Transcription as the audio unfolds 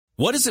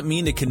What does it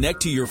mean to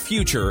connect to your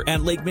future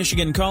at Lake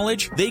Michigan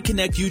College? They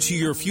connect you to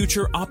your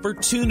future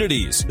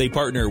opportunities. They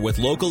partner with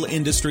local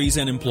industries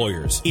and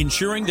employers,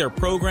 ensuring their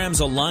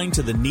programs align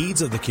to the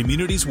needs of the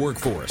community's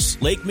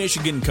workforce. Lake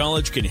Michigan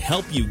College can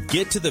help you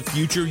get to the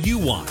future you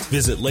want.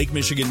 Visit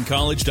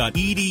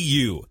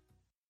lakemichigancollege.edu.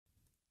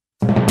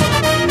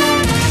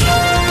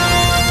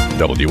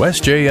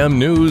 WSJM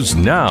News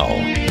Now.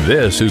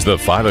 This is the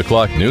 5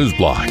 o'clock news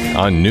block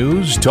on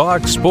News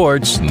Talk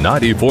Sports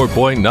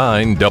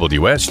 94.9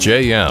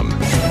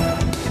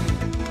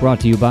 WSJM. Brought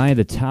to you by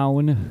the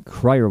Town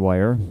Crier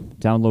Wire.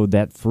 Download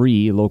that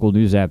free local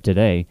news app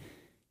today.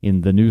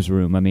 In the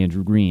newsroom, I'm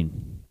Andrew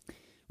Green.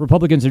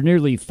 Republicans are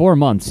nearly 4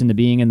 months into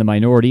being in the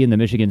minority in the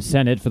Michigan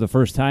Senate for the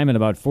first time in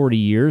about 40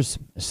 years.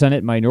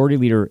 Senate Minority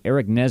Leader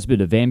Eric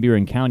Nesbitt of Van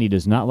Buren County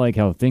does not like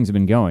how things have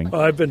been going.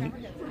 I've been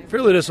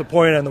fairly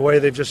disappointed in the way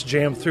they've just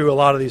jammed through a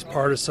lot of these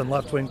partisan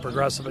left-wing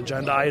progressive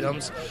agenda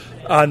items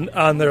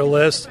on their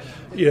list.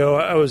 You know,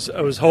 I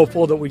was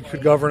hopeful that we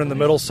could govern in the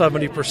middle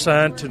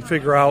 70% and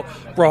figure out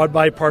broad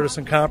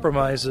bipartisan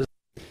compromises.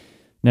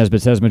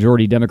 Nesbitt says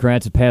majority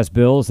Democrats have passed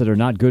bills that are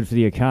not good for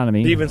the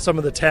economy. Even some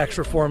of the tax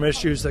reform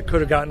issues that could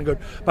have gotten good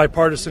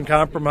bipartisan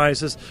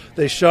compromises,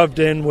 they shoved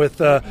in with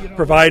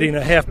providing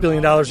 $500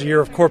 million a year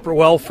of corporate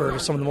welfare to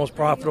some of the most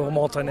profitable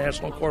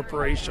multinational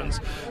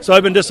corporations. So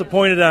I've been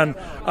disappointed on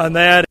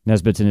that.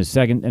 Nesbitt's in his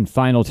second and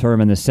final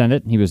term in the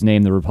Senate. He was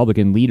named the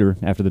Republican leader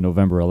after the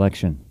November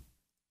election.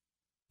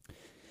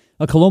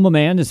 A Coloma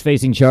man is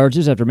facing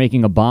charges after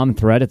making a bomb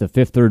threat at the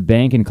Fifth Third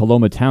Bank in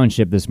Coloma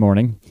Township this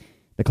morning.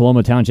 The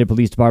Coloma Township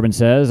Police Department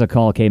says a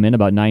call came in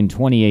about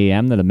 9:20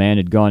 a.m. that a man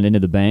had gone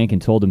into the bank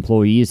and told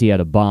employees he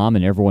had a bomb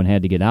and everyone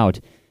had to get out.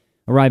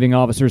 Arriving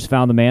officers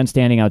found the man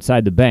standing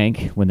outside the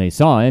bank. When they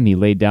saw him, he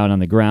laid down on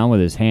the ground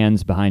with his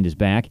hands behind his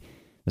back.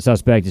 The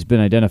suspect has been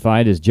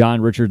identified as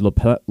John Richard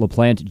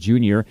LaPlante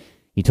Jr.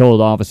 He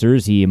told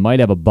officers he might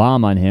have a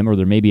bomb on him or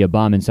there may be a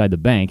bomb inside the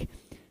bank.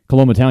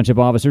 Coloma Township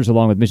officers,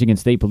 along with Michigan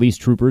State Police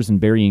troopers and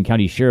Berrien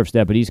County Sheriff's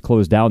deputies,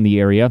 closed down the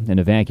area and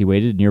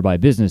evacuated nearby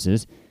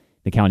businesses.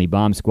 The county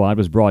bomb squad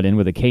was brought in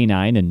with a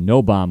K-9 and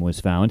no bomb was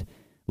found.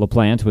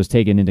 LaPlante was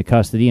taken into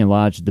custody and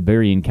lodged at the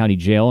Berrien County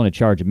Jail on a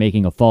charge of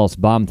making a false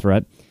bomb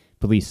threat.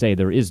 Police say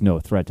there is no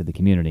threat to the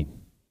community.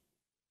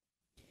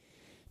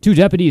 2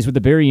 deputies with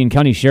the Berrien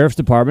County Sheriff's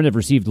Department have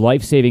received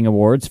life-saving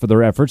awards for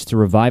their efforts to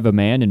revive a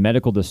man in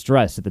medical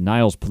distress at the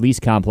Niles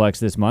Police Complex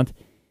this month.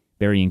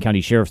 Berrien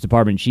County Sheriff's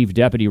Department Chief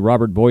Deputy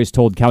Robert Boyce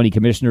told county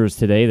commissioners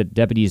today that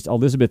deputies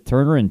Elizabeth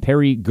Turner and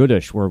Perry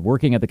Goodish were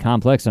working at the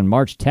complex on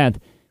March 10th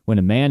when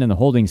a man in the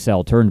holding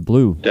cell turned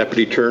blue.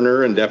 Deputy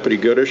Turner and Deputy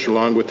Goodish,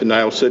 along with the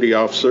Niles City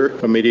officer,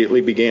 immediately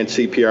began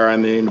CPR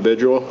on the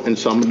individual and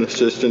summoned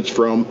assistance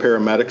from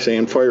paramedics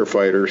and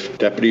firefighters.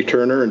 Deputy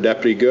Turner and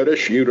Deputy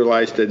Goodish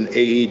utilized an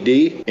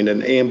AED and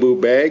an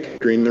ambu bag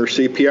during their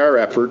CPR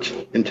efforts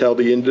until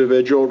the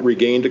individual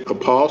regained a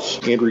pulse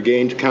and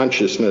regained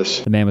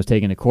consciousness. The man was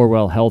taken to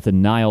Corwell Health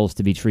in Niles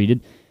to be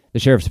treated. The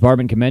Sheriff's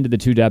Department commended the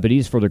 2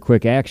 deputies for their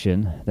quick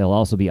action. They'll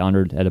also be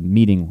honored at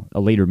a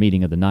later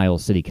meeting of the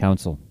Niles City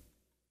Council.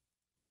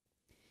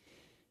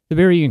 The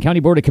Berrien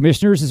County Board of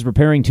Commissioners is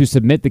preparing to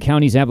submit the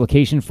county's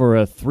application for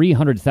a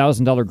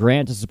 $300,000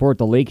 grant to support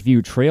the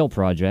Lakeview Trail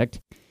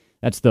project.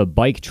 That's the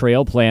bike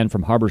trail planned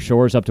from Harbor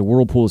Shores up to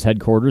Whirlpool's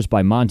headquarters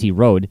by Monty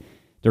Road.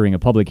 During a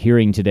public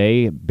hearing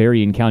today,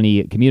 Berrien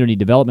County Community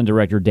Development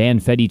Director Dan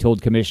Fetty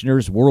told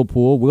commissioners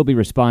Whirlpool will be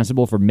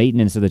responsible for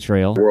maintenance of the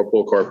trail.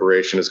 Whirlpool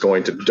Corporation is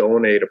going to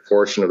donate a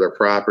portion of their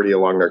property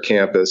along their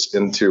campus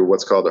into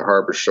what's called the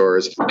Harbor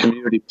Shores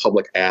Community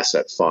Public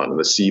Asset Fund,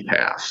 the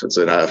CPAF. It's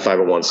a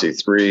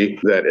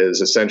 501c3 that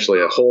is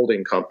essentially a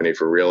holding company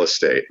for real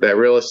estate. That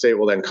real estate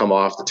will then come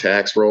off the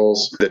tax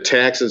rolls. The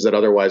taxes that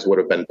otherwise would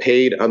have been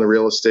paid on the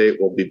real estate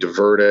will be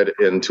diverted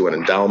into an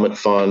endowment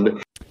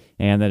fund.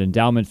 And that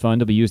endowment fund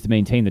will be used to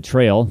maintain the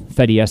trail.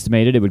 Fetty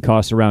estimated it would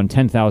cost around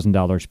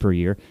 $10,000 per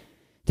year.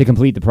 To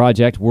complete the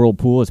project,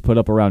 Whirlpool has put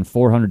up around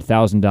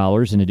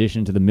 $400,000 in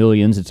addition to the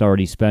millions it's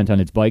already spent on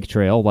its bike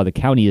trail, while the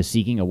county is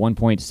seeking a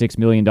 $1.6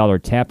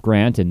 million TAP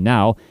grant and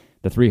now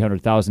the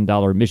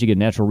 $300,000 Michigan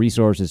Natural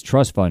Resources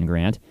Trust Fund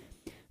grant.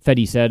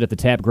 Fetty said if the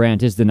TAP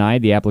grant is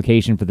denied, the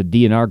application for the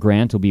DNR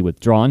grant will be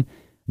withdrawn.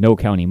 No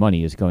county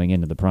money is going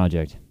into the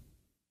project.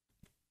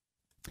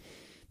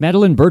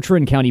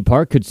 Madeline-Bertrand County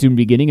Park could soon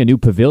be getting a new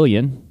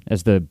pavilion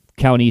as the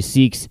county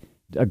seeks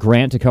a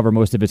grant to cover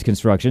most of its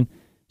construction.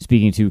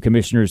 Speaking to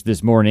commissioners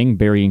this morning,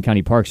 Berrien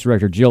County Parks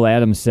Director Jill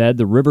Adams said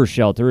the River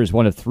Shelter is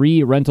one of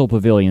 3 rental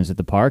pavilions at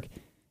the park.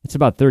 It's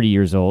about 30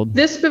 years old.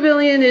 This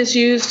pavilion is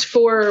used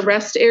for a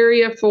rest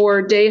area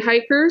for day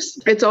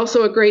hikers. It's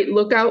also a great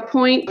lookout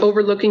point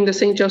overlooking the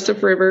St.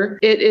 Joseph River.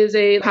 It is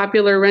a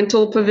popular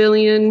rental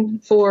pavilion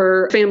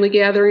for family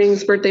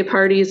gatherings, birthday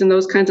parties, and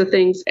those kinds of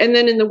things. And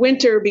then in the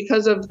winter,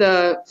 because of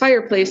the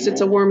fireplace,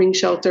 it's a warming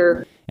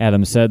shelter.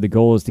 Adams said the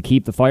goal is to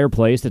keep the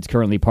fireplace that's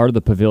currently part of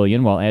the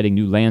pavilion while adding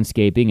new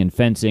landscaping and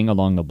fencing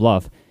along the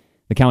bluff.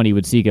 The county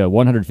would seek a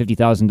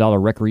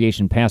 $150,000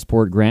 recreation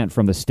passport grant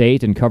from the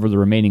state and cover the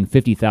remaining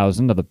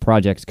 $50,000 of the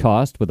project's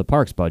cost with the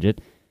parks budget.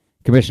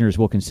 Commissioners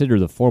will consider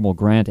the formal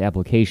grant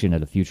application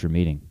at a future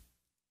meeting.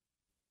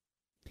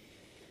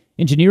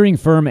 Engineering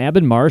firm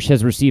Marsh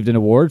has received an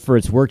award for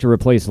its work to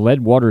replace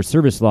lead water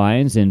service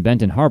lines in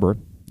Benton Harbor.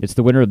 It's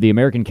the winner of the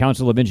American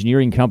Council of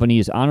Engineering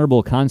Companies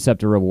Honorable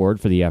Conceptor Award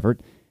for the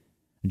effort.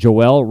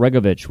 Joel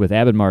Regovich with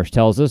Marsh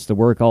tells us the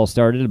work all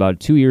started about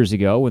 2 years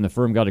ago when the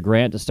firm got a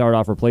grant to start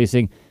off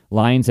replacing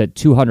lines at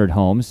 200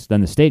 homes.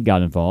 Then the state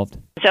got involved.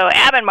 So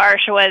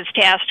Marsh was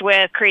tasked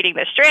with creating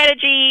the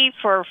strategy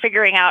for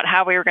figuring out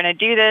how we were going to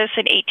do this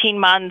in 18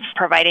 months,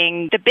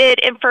 providing the bid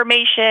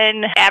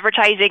information,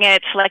 advertising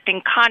it,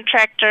 selecting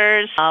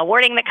contractors,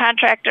 awarding the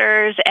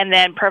contractors, and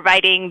then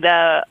providing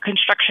the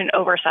construction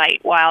oversight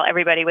while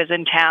everybody was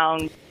in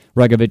town.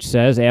 Regovich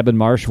says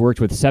Marsh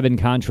worked with 7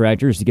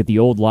 contractors to get the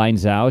old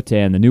lines out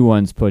and the new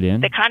ones put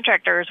in. The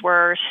contractors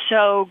were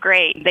so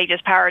great. They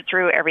just powered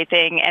through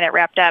everything, and it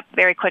wrapped up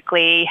very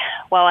quickly,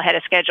 well ahead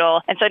of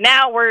schedule. And so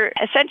now we're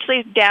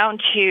essentially down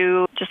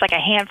to just like a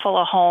handful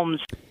of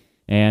homes.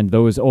 And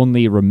those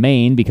only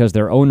remain because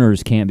their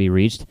owners can't be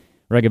reached.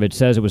 Regovich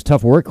says it was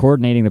tough work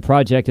coordinating the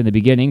project in the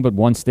beginning, but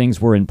once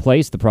things were in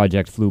place, the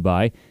project flew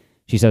by.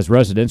 She says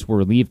residents were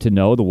relieved to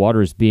know the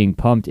water being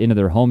pumped into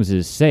their homes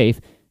is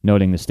safe,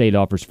 noting the state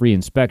offers free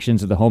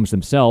inspections of the homes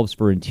themselves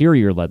for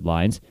interior lead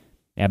lines.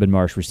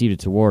 Marsh received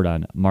its award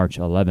on March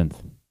 11th.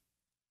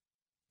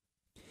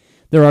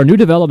 There are new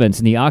developments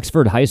in the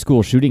Oxford High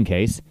School shooting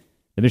case.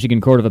 The Michigan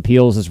Court of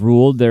Appeals has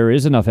ruled there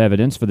is enough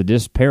evidence for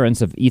the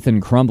parents of Ethan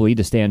Crumbley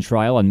to stand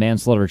trial on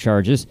manslaughter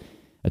charges.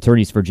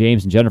 Attorneys for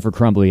James and Jennifer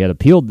Crumbley had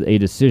appealed a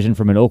decision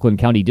from an Oakland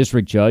County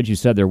District Judge who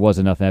said there was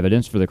enough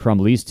evidence for the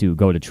Crumbleys to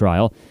go to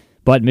trial.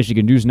 But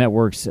Michigan News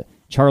Network's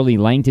Charlie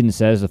Langton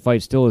says the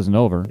fight still isn't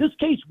over. This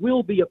case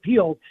will be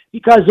appealed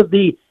because of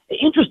the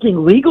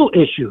interesting legal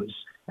issues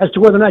as to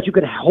whether or not you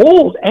could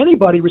hold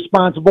anybody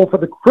responsible for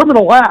the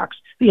criminal acts,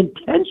 the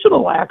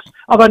intentional acts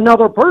of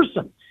another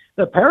person.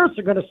 The parents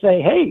are going to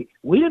say, hey,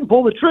 we didn't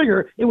pull the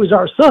trigger, it was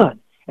our son.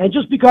 And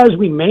just because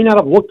we may not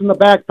have looked in the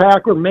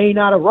backpack or may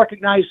not have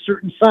recognized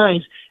certain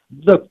signs,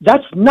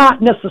 that's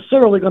not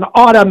necessarily going to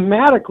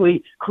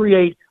automatically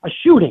create a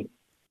shooting.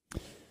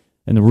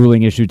 In the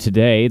ruling issued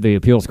today, the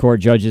appeals court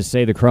judges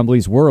say the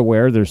Crumbleys were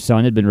aware their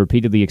son had been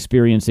repeatedly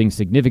experiencing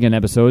significant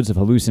episodes of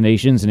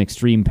hallucinations and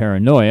extreme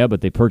paranoia, but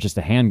they purchased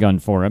a handgun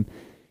for him.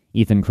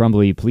 Ethan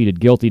Crumbley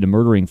pleaded guilty to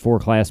murdering 4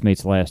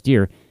 classmates last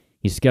year.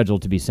 He's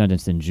scheduled to be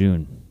sentenced in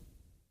June.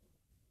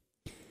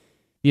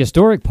 The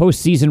historic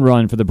postseason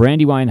run for the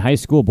Brandywine High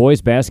School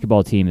boys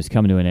basketball team is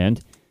coming to an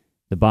end.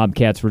 The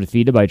Bobcats were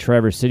defeated by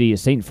Traverse City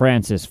St.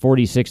 Francis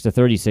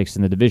 46-36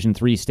 in the Division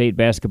III state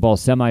basketball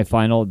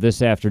semifinal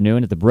this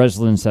afternoon at the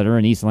Breslin Center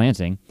in East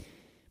Lansing.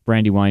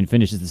 Brandywine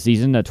finishes the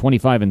season at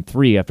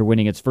 25-3 after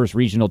winning its first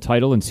regional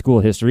title in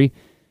school history.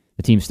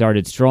 The team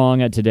started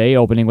strong today,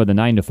 opening with a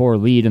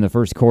 9-4 lead in the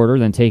first quarter,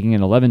 then taking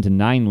an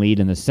 11-9 lead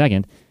in the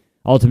second.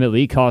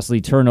 Ultimately,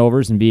 costly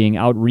turnovers and being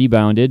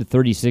out-rebounded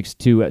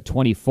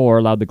 36-24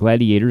 allowed the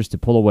Gladiators to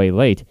pull away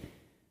late.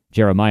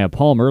 Jeremiah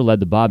Palmer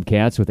led the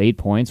Bobcats with 8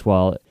 points,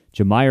 while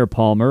Jameer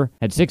Palmer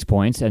had 6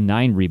 points and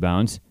 9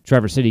 rebounds.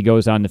 Traverse City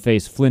goes on to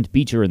face Flint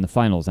Beecher in the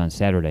finals on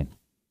Saturday.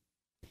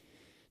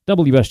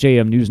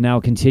 WSJM News Now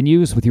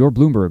continues with your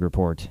Bloomberg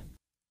Report.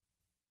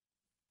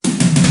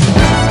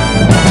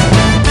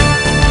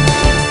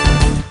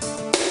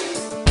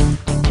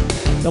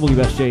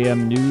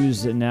 WSJM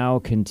News Now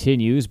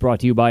continues,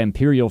 brought to you by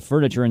Imperial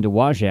Furniture in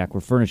Dowagiac,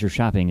 where furniture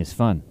shopping is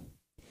fun.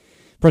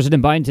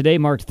 President Biden today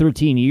marked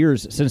 13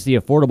 years since the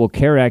Affordable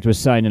Care Act was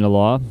signed into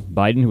law.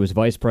 Biden, who was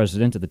vice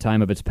president at the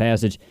time of its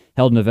passage,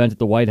 held an event at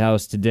the White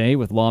House today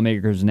with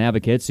lawmakers and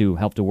advocates who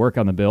helped to work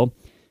on the bill.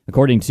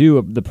 According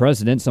to the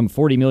president, some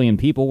 40 million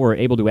people were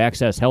able to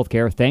access health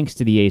care thanks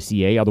to the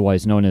ACA,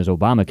 otherwise known as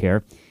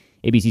Obamacare.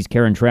 ABC's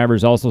Karen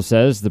Travers also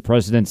says the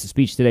president's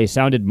speech today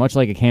sounded much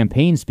like a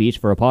campaign speech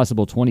for a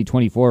possible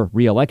 2024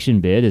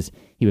 re-election bid, as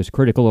he was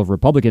critical of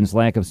Republicans'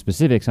 lack of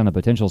specifics on a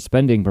potential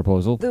spending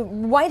proposal. The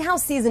White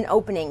House sees an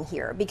opening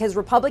here because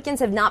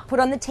Republicans have not put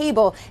on the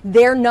table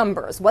their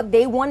numbers, what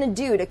they want to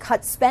do to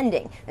cut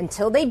spending.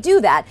 Until they do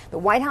that, the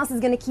White House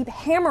is going to keep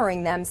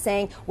hammering them,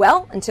 saying,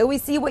 well, until we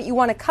see what you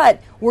want to cut,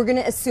 we're going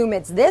to assume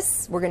it's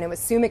this. We're going to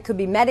assume it could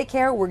be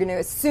Medicare. We're going to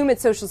assume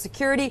it's Social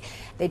Security.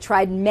 They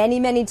tried many,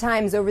 many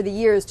times over the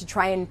years to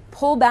try and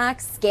pull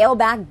back, scale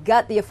back,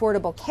 gut the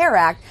Affordable Care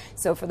Act.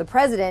 So for the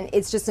president,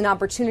 it's just an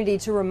opportunity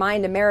to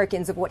remind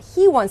Americans of what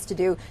he wants to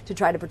do to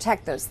try to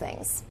protect those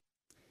things.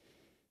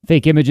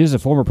 Fake images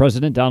of former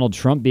President Donald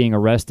Trump being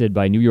arrested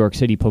by New York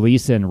City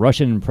police and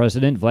Russian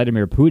President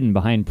Vladimir Putin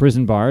behind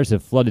prison bars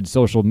have flooded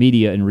social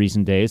media in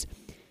recent days.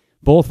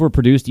 Both were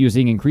produced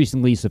using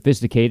increasingly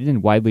sophisticated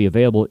and widely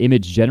available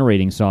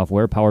image-generating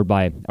software powered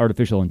by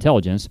artificial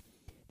intelligence.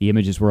 The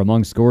images were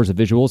among scores of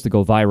visuals to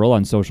go viral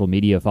on social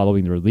media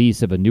following the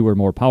release of a newer,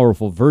 more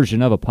powerful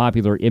version of a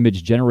popular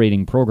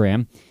image-generating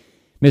program.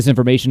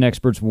 Misinformation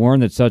experts warn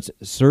that such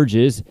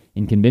surges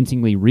in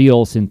convincingly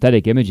real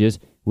synthetic images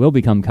will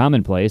become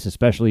commonplace,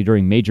 especially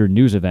during major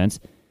news events.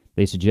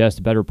 They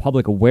suggest better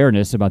public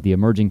awareness about the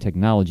emerging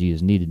technology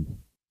is needed.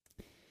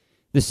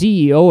 The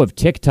CEO of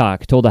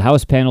TikTok told a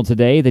House panel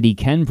today that he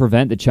can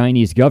prevent the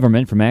Chinese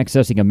government from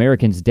accessing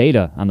Americans'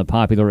 data on the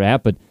popular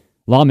app, but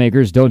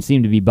lawmakers don't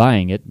seem to be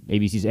buying it.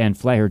 ABC's Ann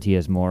Flaherty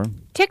has more.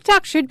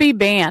 TikTok should be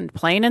banned,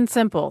 plain and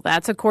simple.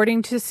 That's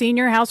according to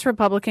senior House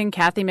Republican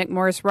Kathy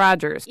McMorris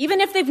Rodgers. Even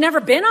if they've never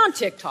been on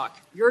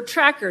TikTok, your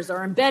trackers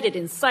are embedded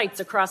in sites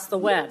across the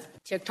web.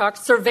 TikTok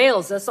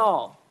surveils us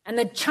all. And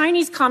the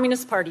Chinese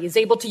Communist Party is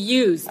able to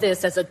use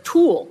this as a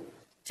tool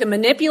to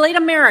manipulate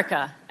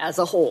America as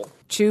a whole.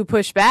 Chu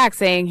pushed back,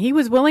 saying he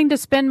was willing to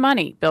spend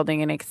money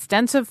building an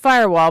extensive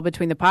firewall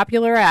between the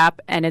popular app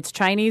and its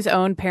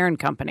Chinese-owned parent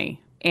company.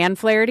 Ann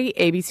Flaherty,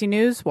 ABC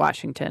News,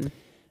 Washington.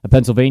 A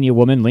Pennsylvania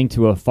woman linked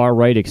to a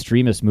far-right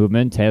extremist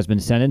movement has been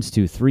sentenced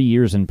to 3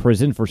 years in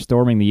prison for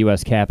storming the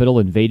U.S. Capitol,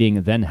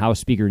 invading then-House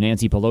Speaker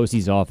Nancy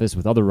Pelosi's office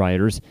with other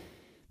rioters.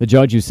 The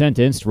judge who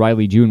sentenced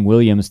Riley June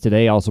Williams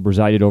today also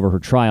presided over her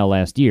trial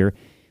last year.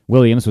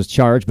 Williams was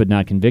charged but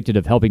not convicted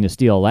of helping to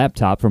steal a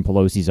laptop from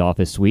Pelosi's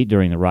office suite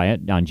during the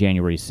riot on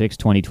January 6,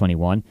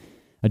 2021.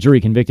 A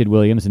jury convicted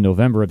Williams in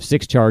November of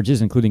 6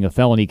 charges, including a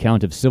felony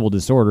count of civil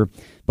disorder,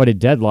 but it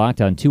deadlocked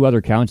on 2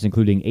 other counts,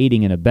 including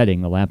aiding and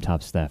abetting the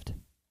laptop's theft.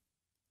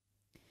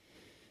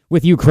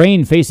 With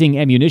Ukraine facing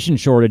ammunition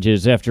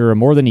shortages after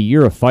more than a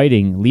year of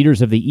fighting,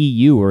 leaders of the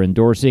EU are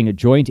endorsing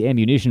joint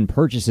ammunition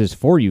purchases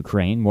for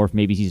Ukraine. More from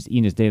ABC's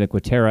Ines de la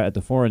Quatera at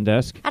the Foreign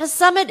Desk. At a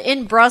summit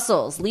in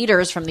Brussels,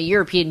 leaders from the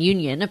European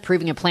Union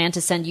approving a plan to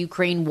send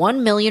Ukraine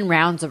 1 million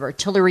rounds of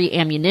artillery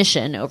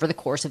ammunition over the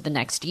course of the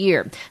next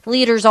year. The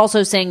leaders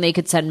also saying they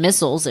could send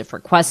missiles if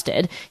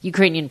requested.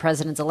 Ukrainian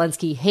President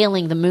Zelensky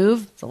hailing the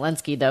move.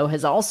 Zelensky, though,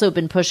 has also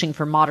been pushing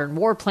for modern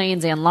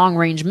warplanes and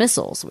long-range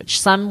missiles, which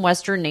some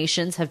Western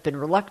nations have been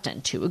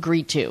reluctant to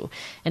agree to.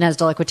 Ines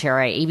de la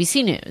Quatera,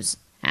 ABC News,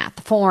 at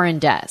the Foreign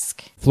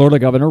Desk. Florida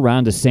Governor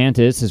Ron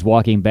DeSantis is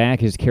walking back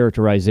his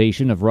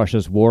characterization of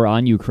Russia's war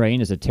on Ukraine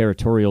as a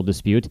territorial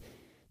dispute.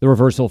 The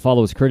reversal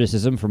follows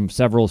criticism from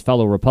several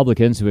fellow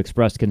Republicans who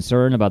expressed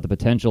concern about the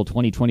potential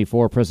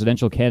 2024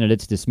 presidential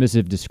candidate's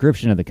dismissive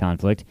description of the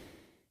conflict.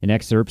 In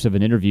excerpts of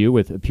an interview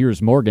with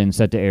Piers Morgan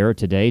set to air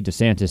today,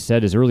 DeSantis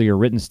said his earlier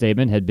written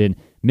statement had been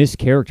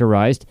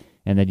mischaracterized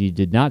and that he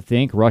did not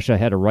think Russia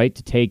had a right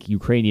to take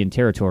Ukrainian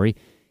territory.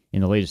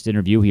 In the latest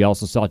interview, he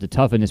also sought to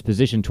toughen his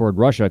position toward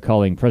Russia,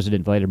 calling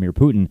President Vladimir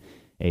Putin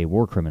a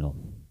war criminal.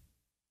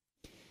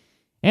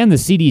 And the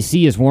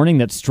CDC is warning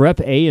that Strep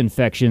A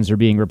infections are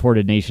being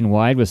reported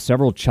nationwide, with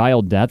several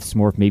child deaths.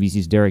 More from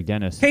ABC's Derek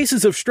Dennis.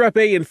 Cases of Strep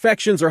A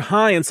infections are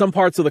high in some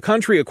parts of the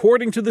country,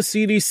 according to the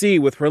CDC,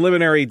 with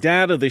preliminary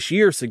data this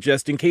year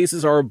suggesting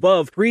cases are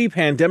above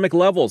pre-pandemic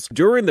levels.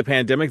 During the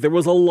pandemic, there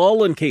was a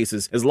lull in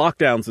cases as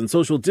lockdowns and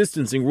social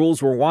distancing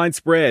rules were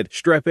widespread.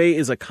 Strep A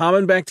is a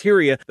common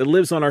bacteria that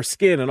lives on our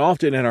skin and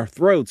often in our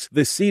throats.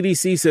 The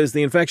CDC says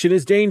the infection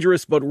is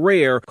dangerous but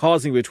rare,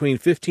 causing between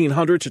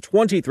 1,500 to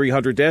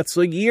 2,300 deaths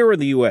a year in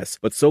the U.S.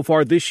 But so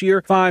far this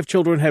year, 5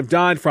 children have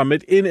died from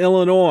it in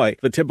Illinois.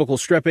 The typical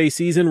Strep A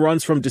season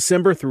runs from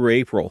December through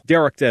April.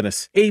 Derek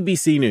Dennis,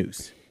 ABC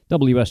News.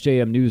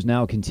 WSJM News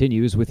Now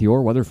continues with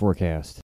your weather forecast.